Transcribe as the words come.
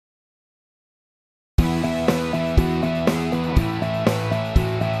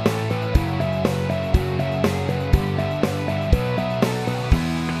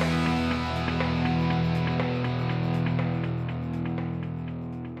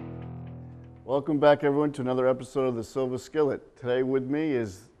Welcome back, everyone, to another episode of the Silva Skillet. Today with me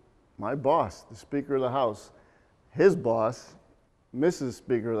is my boss, the Speaker of the House, his boss, Mrs.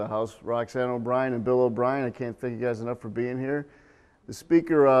 Speaker of the House, Roxanne O'Brien and Bill O'Brien. I can't thank you guys enough for being here. The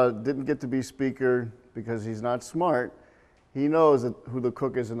Speaker didn't get to be Speaker because he's not smart. He knows who the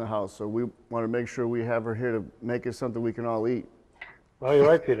cook is in the house, so we want to make sure we have her here to make us something we can all eat. Well, you're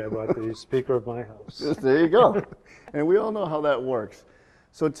right, Peter, about the Speaker of my house. There you go. And we all know how that works.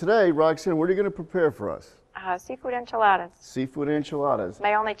 So today, Roxanne, what are you going to prepare for us? Seafood enchiladas. Seafood enchiladas.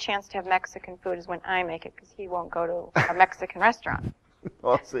 My only chance to have Mexican food is when I make it, because he won't go to a Mexican restaurant.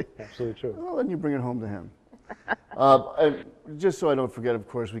 Well, see. Absolutely true. Well, then you bring it home to him. And just so I don't forget, of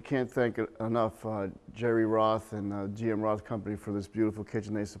course, we can't thank enough Jerry Roth and GM Roth Company for this beautiful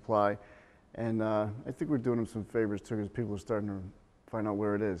kitchen they supply. And I think we're doing them some favors, too, because people are starting to find out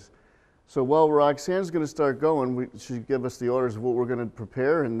where it is. So while Roxanne's going to start going, she give us the orders of what we're going to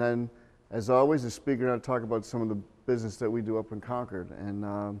prepare, and then, as always, the speaker going to talk about some of the business that we do up in Concord.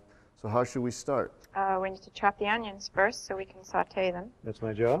 And so how should we start? We need to chop the onions first so we can saute them. That's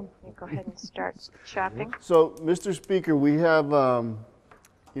my job. You go ahead and start chopping. So, Mr. Speaker, we have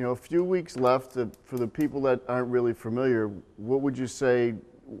a few weeks left. For the people that aren't really familiar, what would you say?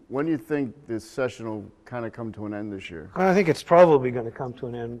 When do you think this session will kind of come to an end this year? I think it's probably going to come to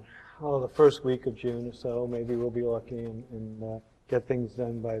an end, the first week of June or so. Maybe we'll be lucky and get things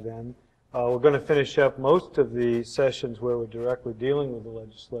done by then. We're going to finish up most of the sessions where we're directly dealing with the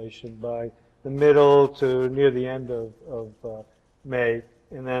legislation by the middle to near the end of May,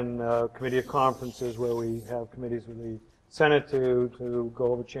 and then committee of conferences where we have committees with the Senate to go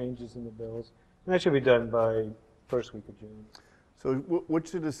over changes in the bills. And that should be done by first week of June. So what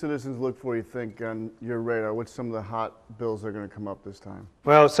should the citizens look for, you think, on your radar? What's some of the hot bills that are going to come up this time?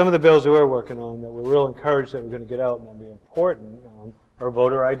 Well, some of the bills that we're working on that we're real encouraged that we're going to get out and will be important are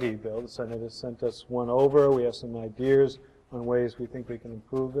voter ID bill. The Senate has sent us one over. We have some ideas on ways we think we can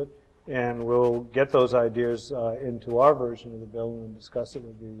improve it. And we'll get those ideas into our version of the bill and discuss it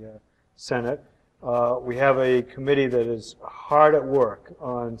with the Senate. We have a committee that is hard at work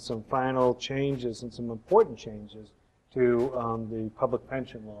on some final changes and some important changes to the public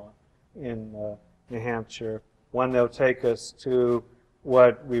pension law in New Hampshire. One that will take us to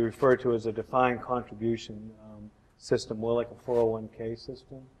what we refer to as a defined contribution system, more like a 401k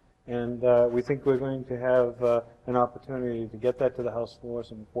system. And we think we're going to have an opportunity to get that to the House floor,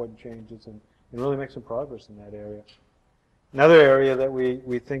 some important changes, and really make some progress in that area. Another area that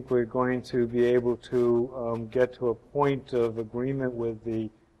we think we're going to be able to get to a point of agreement with the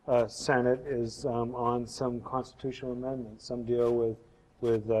Senate is on some constitutional amendments. Some deal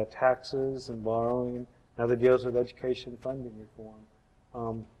with taxes and borrowing. Another deals with education funding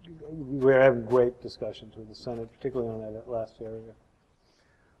reform. We're having great discussions with the Senate, particularly on that last area.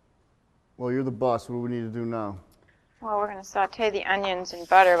 Well, you're the boss. What do we need to do now? Well, we're going to saute the onions in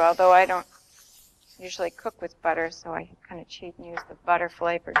butter, although I don't usually cook with butter, so I kind of cheat and use the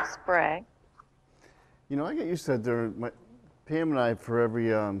butter-flavored spray. You know, I get used to that. Pam and I, for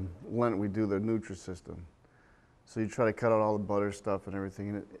every Lent, we do the Nutri-System. So you try to cut out all the butter stuff and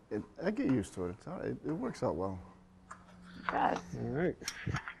everything, and I get used to it. It works out well. It does. All right.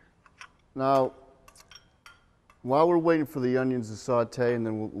 Now, while we're waiting for the onions to saute, and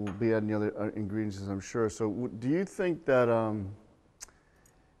then we'll be adding the other ingredients, I'm sure. So do you think that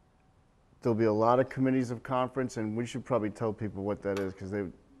there'll be a lot of committees of conference, and we should probably tell people what that is, because they...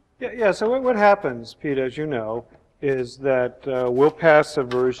 Yeah, so what happens, Pete, as you know, is that we'll pass a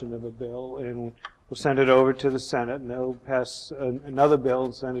version of a bill, and we'll send it over to the Senate, and they'll pass another bill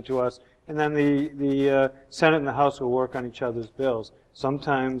and send it to us, and then the Senate and the House will work on each other's bills.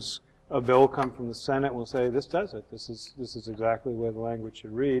 Sometimes a bill will come from the Senate and we'll say, this does it. This is exactly where the language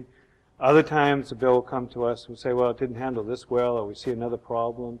should read. Other times a bill will come to us and we'll say, well, it didn't handle this well, or we see another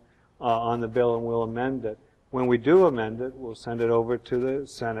problem on the bill and we'll amend it. When we do amend it, we'll send it over to the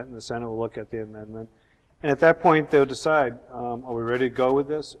Senate, and the Senate will look at the amendment. And at that point, they'll decide, are we ready to go with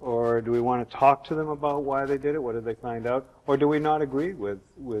this, or do we want to talk to them about why they did it, what did they find out, or do we not agree with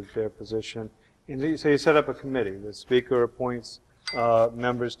their position? And so you set up a committee. The Speaker appoints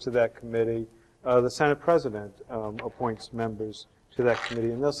members to that committee. The Senate President appoints members to that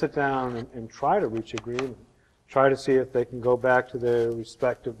committee, and they'll sit down and try to reach agreement, try to see if they can go back to their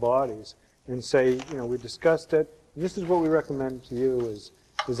respective bodies and say, we discussed it, and this is what we recommend to you is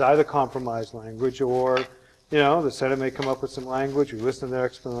either compromise language, or, the Senate may come up with some language, we listen to their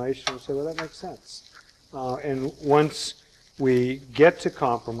explanation and say, well, that makes sense. And once we get to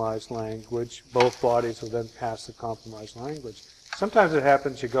compromise language, both bodies will then pass the compromise language. Sometimes it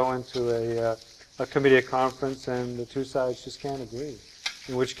happens you go into a committee of conference and the two sides just can't agree.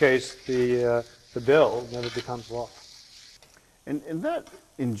 in which case the bill never becomes law. And that,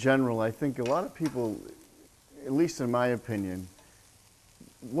 in general, I think a lot of people, at least in my opinion,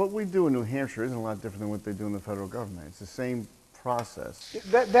 what we do in New Hampshire isn't a lot different than what they do in the federal government. It's the same process.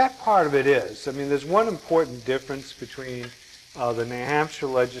 That part of it is. I mean, there's one important difference between the New Hampshire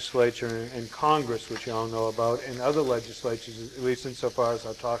legislature and Congress, which you all know about, and other legislatures, at least insofar as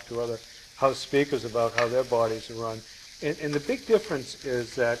I've talked to other House speakers about how their bodies are run. And the big difference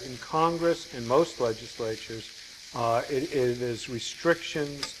is that in Congress and most legislatures, it is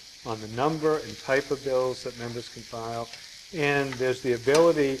restrictions on the number and type of bills that members can file, and there's the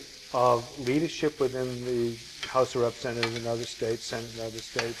ability of leadership within the House of Representatives in other states, Senate in other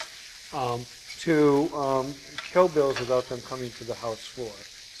states, to kill bills without them coming to the House floor.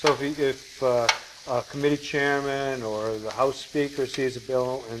 So if a committee chairman or the House Speaker sees a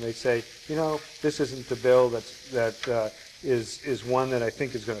bill and they say, you know, this isn't the bill that is one that I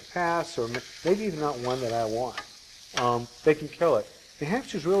think is going to pass, or maybe even not one that I want, they can kill it. New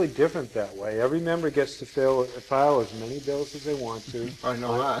Hampshire's really different that way. Every member gets to file as many bills as they want to. I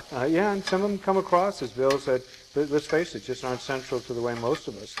know that. Yeah, and some of them come across as bills that, let's face it, just aren't central to the way most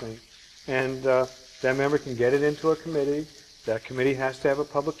of us think. And that member can get it into a committee. That committee has to have a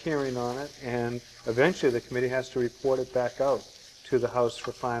public hearing on it, and eventually the committee has to report it back out to the House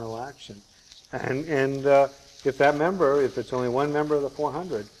for final action. And if that member, if it's only one member of the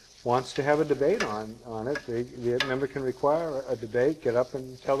 400, wants to have a debate on it, the member can require a debate, get up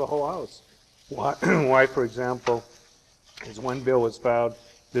and tell the whole House. Why, for example, as one bill was filed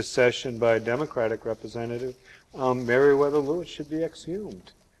this session by a Democratic representative, Meriwether Lewis should be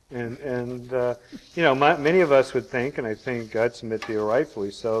exhumed. And you know, many of us would think, and I think I'd submit to you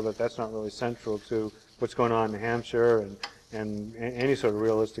rightfully so, that that's not really central to what's going on in New Hampshire and any sort of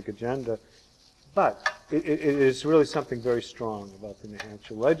realistic agenda. But it is really something very strong about the New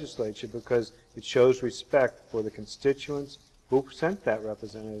Hampshire legislature, because it shows respect for the constituents who sent that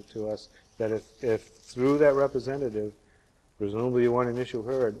representative to us, that if through that representative, presumably you want an issue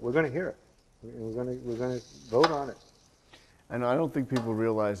heard, we're going to hear it. We're going to vote on it. And I don't think people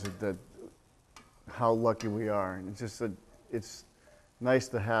realize that how lucky we are. And it's just that it's nice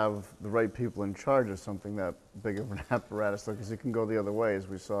to have the right people in charge of something that big of an apparatus, because it can go the other way, as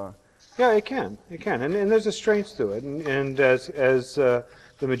we saw. Yeah, it can. It can. And there's a strength to it. And as the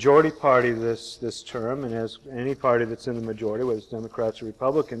majority party this term, and as any party that's in the majority, whether it's Democrats or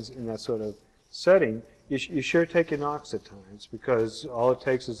Republicans, in that sort of setting, you sure take your knocks at times, because all it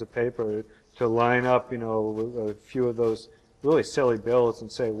takes is a paper to line up, you know, a few of those really silly bills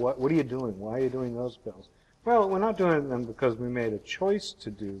and say, what are you doing? Why are you doing those bills? Well, we're not doing them because we made a choice to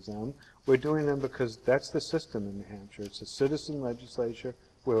do them. We're doing them because that's the system in New Hampshire. It's a citizen legislature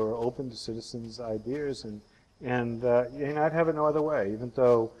where we're open to citizens' ideas, and I'd have it no other way, even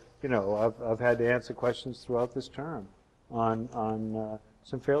though, you know, I've had to answer questions throughout this term on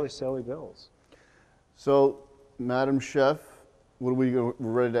some fairly silly bills. So, Madam Chef, what are we're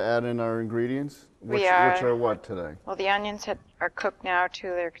ready to add in our ingredients? We are. Which are what today? Well, the onions are cooked now too.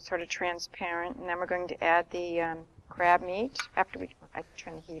 They're sort of transparent, and then we're going to add the crab meat after I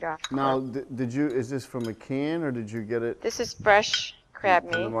turn the heat off. Now, is this from a can, or did you get it? This is fresh crab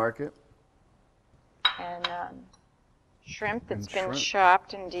meat. In the market? And shrimp that's And been shrimp.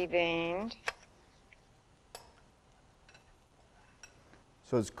 chopped and deveined.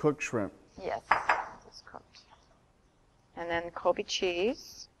 So it's cooked shrimp. Yes, it's cooked. And then Colby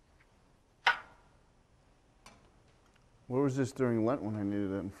cheese. Where was this during Lent when I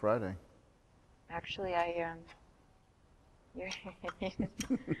needed it on Friday? Actually,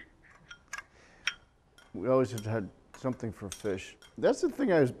 We always have had something for fish. That's the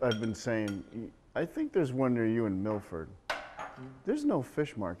thing I've been saying. I think there's one near you in Milford. There's no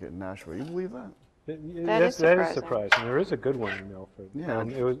fish market in Nashville. You believe that? That is surprising. There is a good one in Milford. Yeah.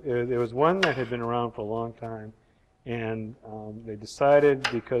 There was one that had been around for a long time, and they decided,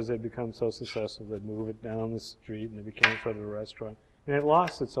 because they'd become so successful, they'd move it down the street, and it became sort of a restaurant. And it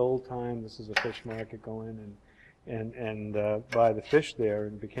lost its old time. This is a fish market, go in and buy the fish there,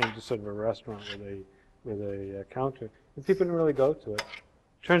 and became just sort of a restaurant with a counter. And people didn't really go to it.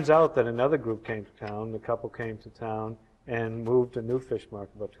 Turns out that another group came to town, the couple came to town, and moved a new fish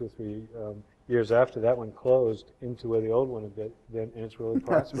market about 2 or 3 years after that one closed into where the old one had been, and it's really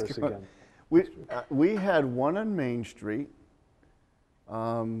prosperous again. We had one on Main Street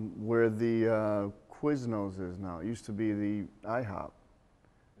where the Quiznos is now. It used to be the IHOP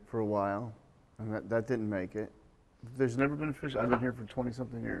for a while, and that didn't make it. There's never been a fish. I've been here for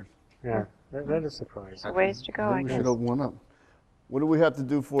 20-something years. Yeah, that is surprising. So ways to go, I We guess. should open one up. What do we have to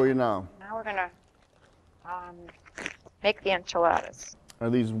do for you now? Now we're going to make the enchiladas. Are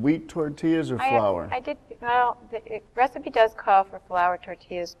these wheat tortillas or flour? I did, well, the recipe does call for flour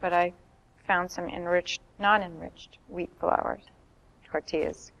tortillas, but I found some enriched, non-enriched wheat flour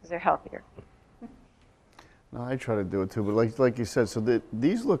tortillas because they're healthier. No, I try to do it too, but like you said, so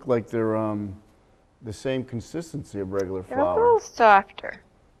these look like they're the same consistency of regular They're a flour. little softer.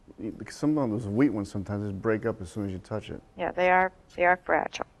 Because some of those wheat ones sometimes just break up as soon as you touch it. Yeah, they are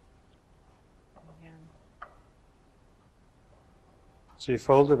fragile. Yeah. So you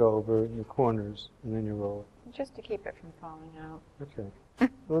fold it over in the corners, and then you roll Just to keep it from falling out. it. Okay.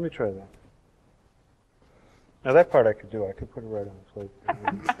 Well, let me try that. Now that part I could do. I could put it right on the plate.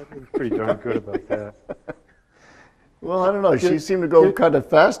 I'm pretty darn good about that. Well, I don't know. She seemed to go kind of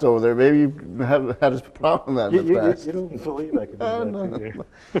fast over there. Maybe you have had a problem with that in the past. You don't believe I could do that, No. do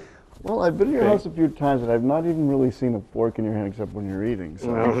you? Well, I've been to your Okay. house a few times, and I've not even really seen a fork in your hand except when you're eating.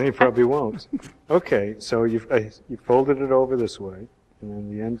 So. Well, you probably won't. Okay, so you folded it over this way, and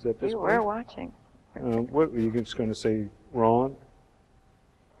then the ends at this You way. were watching. What were you just going to say? Wrong?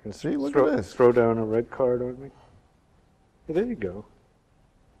 See, look at this. Throw down a red card on me. Well, there you go.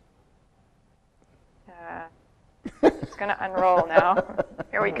 It's going to unroll now.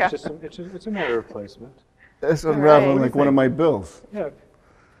 Here we go. It's a matter of placement. That's unraveling Right. like one of my bills. Yeah.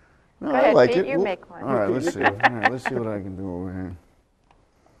 No, Go I ahead, like Pete, it. you make one. All right, let's see. All right, let's see what I can do over here.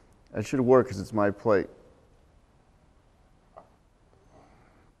 That should work because it's my plate.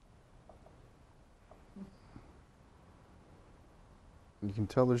 You can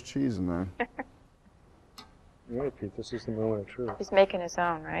tell there's cheese in there. You're right, Pete. This is the moment of truth. He's making his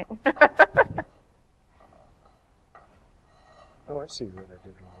own, right? Oh, I see what I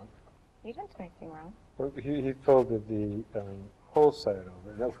did wrong. You didn't do anything wrong. Well, he folded the whole side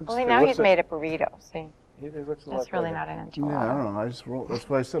over. That looks, Only it now looks he's like- made a burrito. See, It looks a lot that's really better. not an Yeah, I enchilada. don't know. I just roll. That's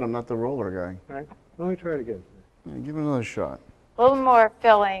why I said I'm not the roller guy. All right, let me try it again. Yeah, give it another shot. A little more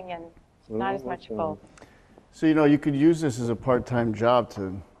filling and A not little as more much filling. fold. So, you know, you could use this as a part-time job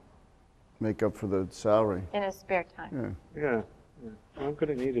to make up for the salary. In his spare time. Yeah. Yeah. Well, I'm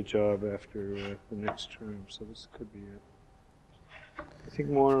going to need a job after the next term, so this could be it. I think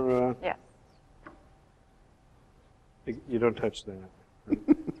more. Yeah. You don't touch that.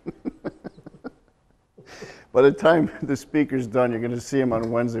 By the time the speaker's done, you're going to see him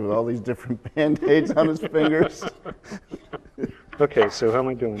on Wednesday with all these different Band-Aids on his fingers. Okay, so how am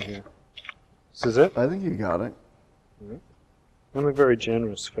I doing here? This is it? I think you got it. I'm a very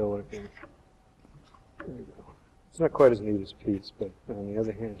generous fella here. There you go. It's not quite as neat as Pete's, but on the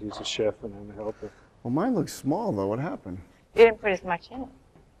other hand, he's a chef and I'm a helper. Well, mine looks small, though. What happened? You didn't put as much in it.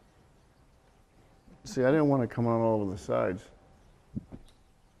 See, I didn't want to come on all over the sides.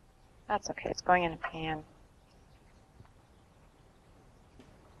 That's okay. It's going in a pan.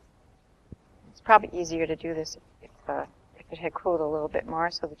 It's probably easier to do this if it had cooled a little bit more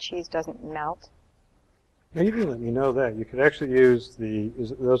so the cheese doesn't melt. Now, you didn't let me know that. You could actually use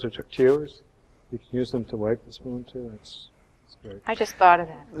those are tortillas. You can use them to wipe the spoon too. That's great. I just thought of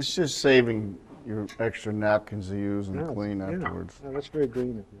that. It's just saving your extra napkins to use and No, clean yeah. afterwards. No, that's very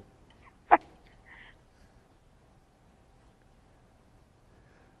green of you.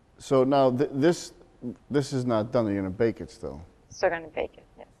 So now this is not done. You're going to bake it still. Still going to bake it,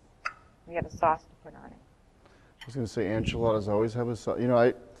 yes. We have a sauce to put on it. I was going to say enchiladas always have a sauce. You know,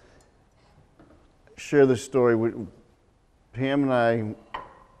 I share this story with Pam and I.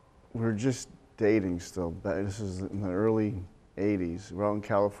 We're just dating still. This is in the early 80s. We're out in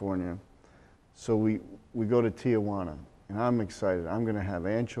California. So we go to Tijuana, and I'm excited. I'm going to have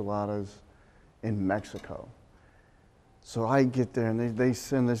enchiladas in Mexico. So I get there, and they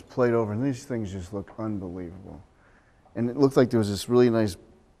send this plate over, and these things just look unbelievable. And it looked like there was this really nice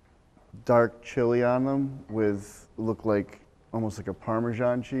dark chili on them with, looked like, almost like a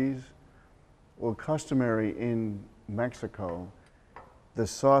Parmesan cheese. Well, customary in Mexico, the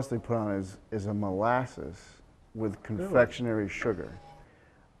sauce they put on is a molasses with confectionery sugar.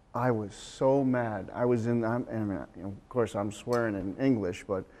 I was so mad. I mean, of course, I'm swearing in English,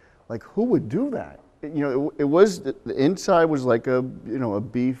 but like, who would do that? It was, the inside was like a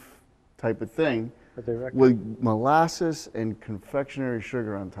beef type of thing But they reckon. with molasses and confectionery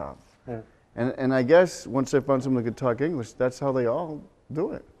sugar on top. Yeah. And I guess once I found someone that could talk English, that's how they all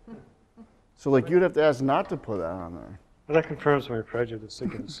do it. So like, you'd have to ask not to put that on there. Well, that confirms my prejudice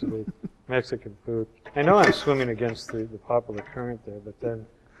against the Mexican food. I know I'm swimming against the popular current there, but then,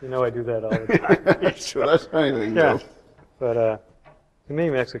 I do that all the time. Sure, that's anything. Yeah. Joe. But to me,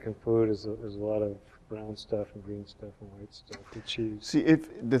 Mexican food is a lot of brown stuff and green stuff and white stuff with cheese. See, if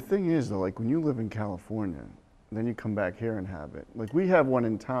the thing is though, like when you live in California, then you come back here and have it. Like we have one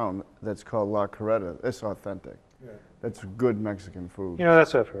in town that's called La Coretta. It's authentic. That's good Mexican food. You know,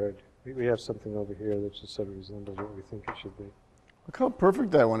 that's what I've heard. We have something over here that just sort of resembles what we think it should be. Look how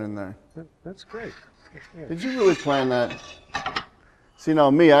perfect that went in there. That's great. That's great. Did you really plan that? See, now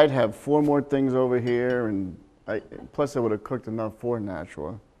me, I'd have 4 more things over here, and plus I would have cooked enough for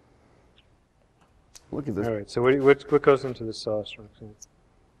Nashua. Look at this. All right, so what goes into the sauce, Roxanne?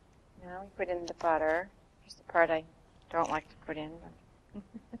 Now we put in the butter. Here's the part I don't like to put in. Is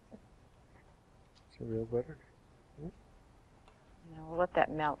it real butter? We'll let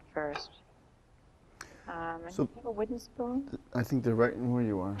that melt first. So- Do you have a wooden spoon? I think they're right where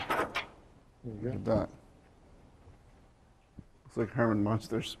you are. There you Look at go. that. Looks like Herman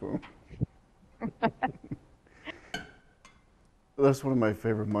Munster's spoon. That's one of my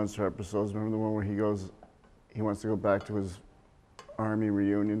favorite Munster episodes. Remember the one where he wants to go back to his army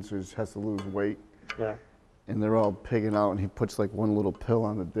reunion, so he just has to lose weight? Yeah. And they're all pigging out, and he puts like one little pill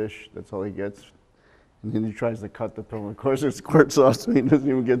on the dish. That's all he gets. And then he tries to cut the pill, and of course it's squirt sauce, so he doesn't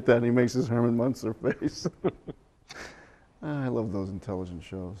even get that. And he makes his Herman Munster face. I love those intelligent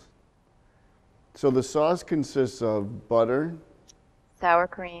shows. So the sauce consists of butter, Sour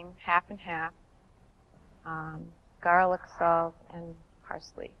cream, half and half. Garlic, salt, and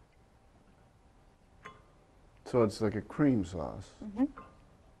parsley. so it's like a cream sauce. Mm-hmm.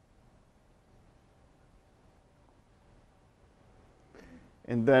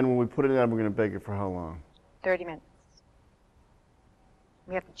 And then when we put it in, we're going to bake it for how long? 30 minutes.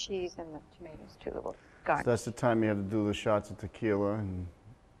 We have the cheese and the tomatoes too. That will So garnish. that's the time you have to do the shots of tequila, and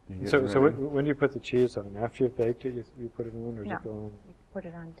you get So ready. when do you put the cheese on? After you've baked it, you put it on, or does No. it go on? You put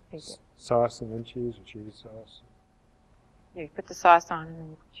it on to bake it. Sauce and then cheese, or cheese sauce? You put the sauce on and then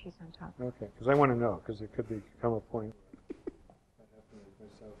you put cheese on top. Okay, because I want to know, because it could come a point. I have to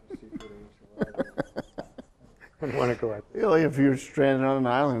make myself a seafood enchilada. I don't want to go out. You know, if you're stranded on an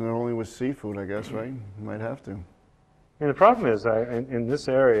island and only with seafood, I guess, right? You might have to. And the problem is, in this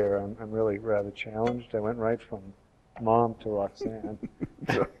area, I'm really rather challenged. I went right from mom to Roxanne.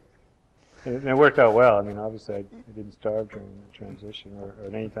 And it worked out well. I mean, obviously, I didn't starve during the transition or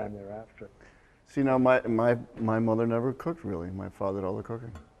at any time thereafter. See, now my mother never cooked really. My father did all the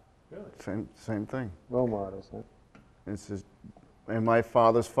cooking. Really? Same thing. Role models, huh? It's just, and my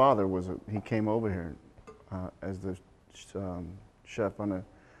father's father he came over here as the chef on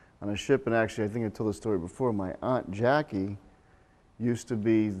a ship, and actually I think I told the story before. My aunt Jackie used to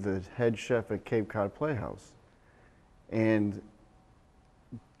be the head chef at Cape Cod Playhouse, and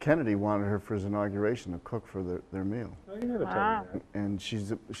Kennedy wanted her for his inauguration to cook for their meal. Oh, you never Wow. told me that. And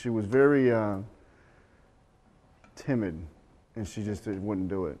she was very timid, and she just wouldn't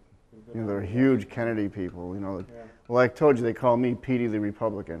do it. You know, they're huge Kennedy people. You know, Yeah. well, I told you they call me Petey the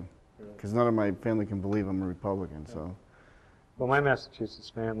Republican, because none of my family can believe I'm a Republican. So Well, my Massachusetts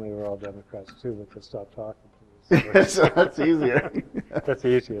family were all Democrats too, but they stopped talking to me. so that's easier. That's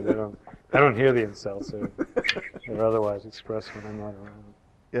easier. I don't hear the insults or otherwise express when I'm not around.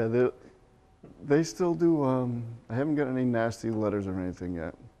 Yeah, they still do. I haven't got any nasty letters or anything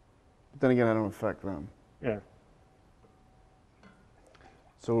yet. But then again, I don't affect them. Yeah.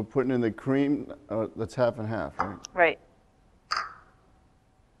 So we're putting in the cream. That's half and half, right? Right.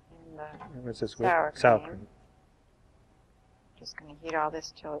 And What's this? Sour Sour cream. cream. just going to heat all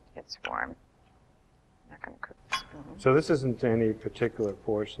this till it gets warm. Not going to cook the spoon. So this isn't any particular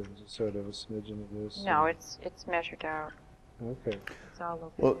portions. It's sort of a smidgen of this. No, it's measured out. Okay. It's all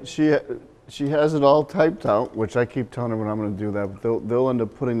over. Well, she has it all typed out, which I keep telling her when I'm going to do that. But they'll end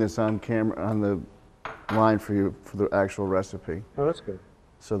up putting this on camera on the line for you for the actual recipe, Oh, that's good.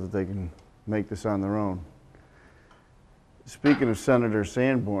 so that they can make this on their own. Speaking of Senator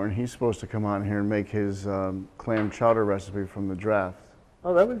Sanborn, he's supposed to come on here and make his clam chowder recipe from the draft.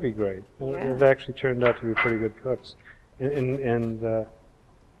 Oh, that would be great. Well, Yeah. they've actually turned out to be pretty good cooks. And you know,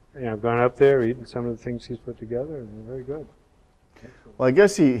 I've gone up there, eaten some of the things he's put together, and they're very good. Well, I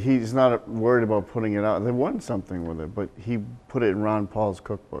guess he's not worried about putting it out. They won something with it, but he put it in Ron Paul's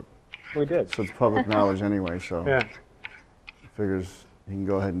cookbook. We did. So it's public knowledge anyway, so Yeah. figures he can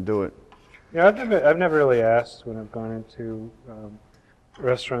go ahead and do it. Yeah, I've never really asked when I've gone into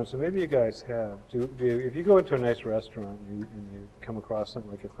restaurants, and maybe you guys have. If you go into a nice restaurant and you come across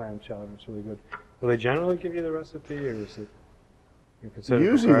something like a clam chowder, it's really good. Will they generally give you the recipe, or is it you consider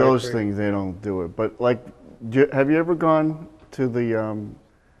Usually those proprietary? things, they don't do it. But like, have you ever gone to the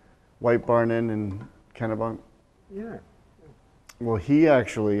White Barn Inn in Kennebunk? Yeah. Well, he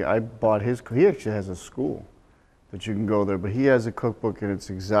actually has a school that you can go there, but he has a cookbook, and it's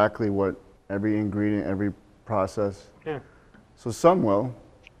exactly what every ingredient, every process. Yeah. So some will.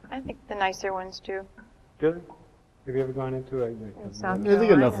 I think the nicer ones do. Do they? Have you ever gone into it? In South Yeah, they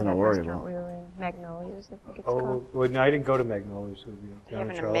got Carolina, nothing to that worry restaurant about. we were in, Magnolias, I think it's Oh, called. well, no, I didn't go to Magnolia's. They have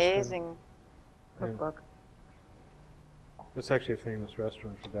an amazing Yeah. cookbook. It's actually a famous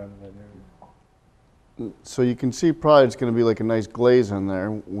restaurant for down in that area. So you can see probably it's going to be like a nice glaze on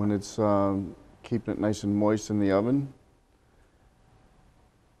there when it's keeping it nice and moist in the oven.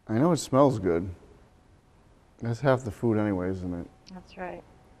 I know it smells good. That's half the food anyway, isn't it? That's right.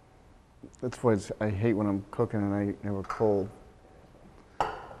 That's why I hate when I'm cooking and I eat never cold.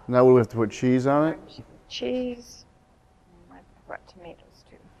 Now we have to put cheese on it. Cheese. I brought tomatoes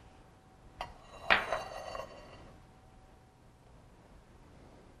too.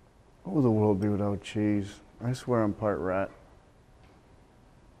 What would the world be without cheese? I swear I'm part rat.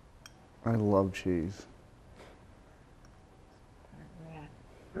 I love cheese. Yeah.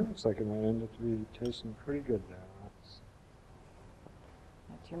 It looks like it might end up to be tasting pretty good now.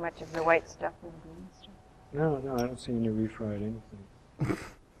 Not too much of the white stuff and the green stuff. No, I don't see any refried anything.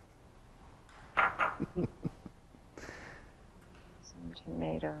 Some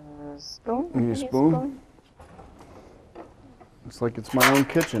tomatoes. Spoon? You need a Maybe spoon? It's like it's my own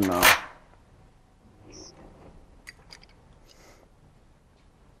kitchen now.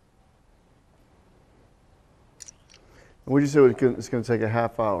 What did you say it's going to take a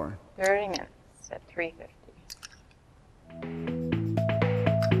half hour? 30 minutes at 350.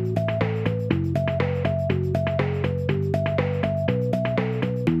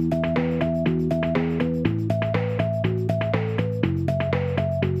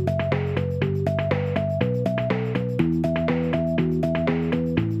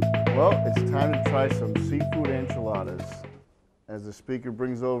 Well, it's time to try some seafood enchiladas. As the speaker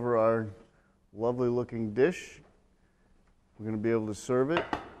brings over our lovely looking dish, we're going to be able to serve it.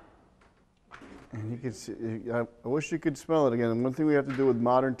 And you can see, I wish you could smell it again. And one thing we have to do with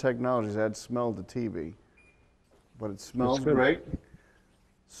modern technology is add smell to TV. But it smells good. great.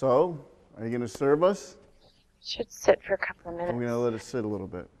 So, are you going to serve us? Should sit for a couple of minutes. Or are we going to let it sit a little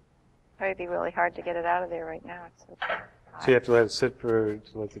bit? Probably be really hard to get it out of there right now. It's so So you have to let it sit to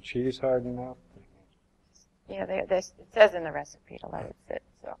let the cheese harden up? yeah, it says in the recipe to let it sit.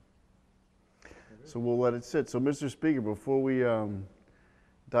 So we'll let it sit. So, Mr. Speaker, before we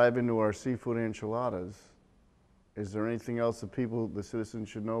dive into our seafood enchiladas, is there anything else that the citizens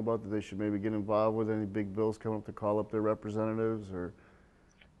should know about that they should maybe get involved with? Any big bills coming up to call up their representatives? Or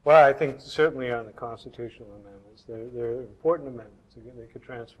Well, I think certainly on the constitutional amendments, they're important amendments. Again, they could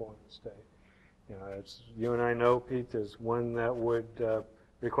transform the state. You know, as you and I know, Pete, there's one that would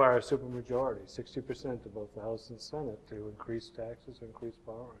require a supermajority, 60% of both the House and Senate, to increase taxes or increase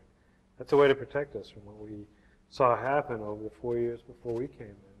borrowing. That's a way to protect us from what we saw happen over the 4 years before we came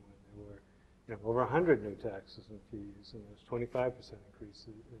in, when there were over 100 new taxes and fees, and there's 25% increase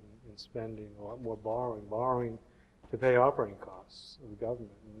in spending, a lot more borrowing to pay operating costs of the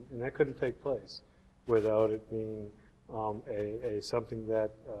government. And that couldn't take place without it being something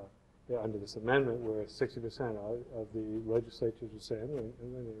that, under this amendment, where 60% of the legislatures would say, I'm going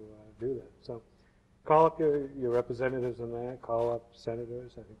to do that. So call up your representatives on that, call up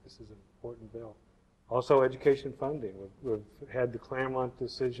senators. I think this is an important bill. Also, education funding. We've had the Claremont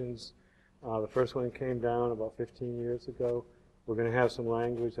decisions. The first one came down about 15 years ago. We're going to have some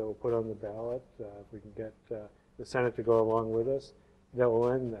language that we'll put on the ballot. If we can get the Senate to go along with us, that will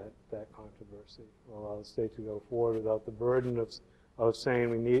end that controversy. Will allow the state to go forward without the burden of saying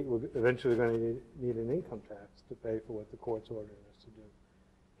we're eventually going to need an income tax to pay for what the court's ordering us to do.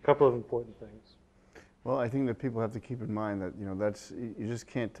 A couple of important things. well, I think that people have to keep in mind that you just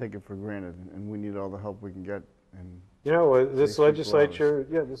can't take it for granted, and we need all the help we can get. And This legislature,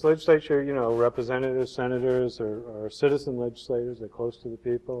 representatives, senators, or citizen legislators, they're close to the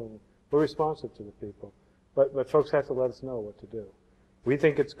people, and we're responsive to the people. But folks have to let us know what to do. We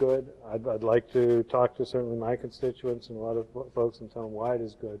think it's good. I'd like to talk to certainly my constituents and a lot of folks and tell them why it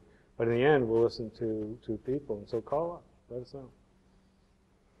is good. But in the end, we'll listen to people. And so call up. Let us know.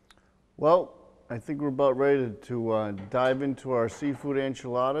 Well, I think we're about ready to dive into our seafood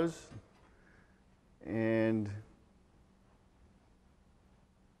enchiladas. And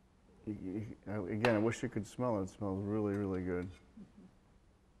again, I wish you could smell it. It smells really, really good.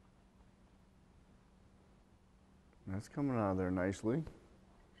 That's coming out of there nicely.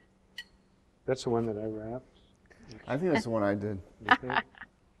 That's the one that I wrapped. I think that's the one I did. You think?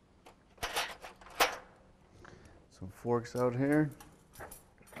 Some forks out here.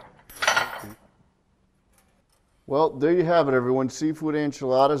 Well, there you have it, everyone. Seafood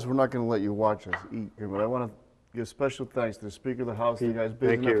enchiladas. We're not going to let you watch us eat here, but I want to give special thanks to the Speaker of the House. You guys,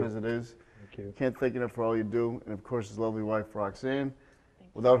 busy enough as it is. Thank you. Can't thank you enough for all you do. And of course, his lovely wife, Roxanne.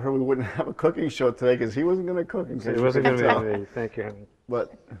 Without her, we wouldn't have a cooking show today because he wasn't going to cook. It wasn't going to be me. Thank you, Henry.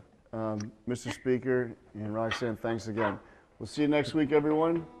 But Mr. Speaker, and Roxanne, thanks again. We'll see you next week,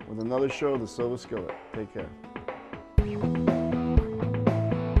 everyone, with another show of the Silver Skillet. Take care.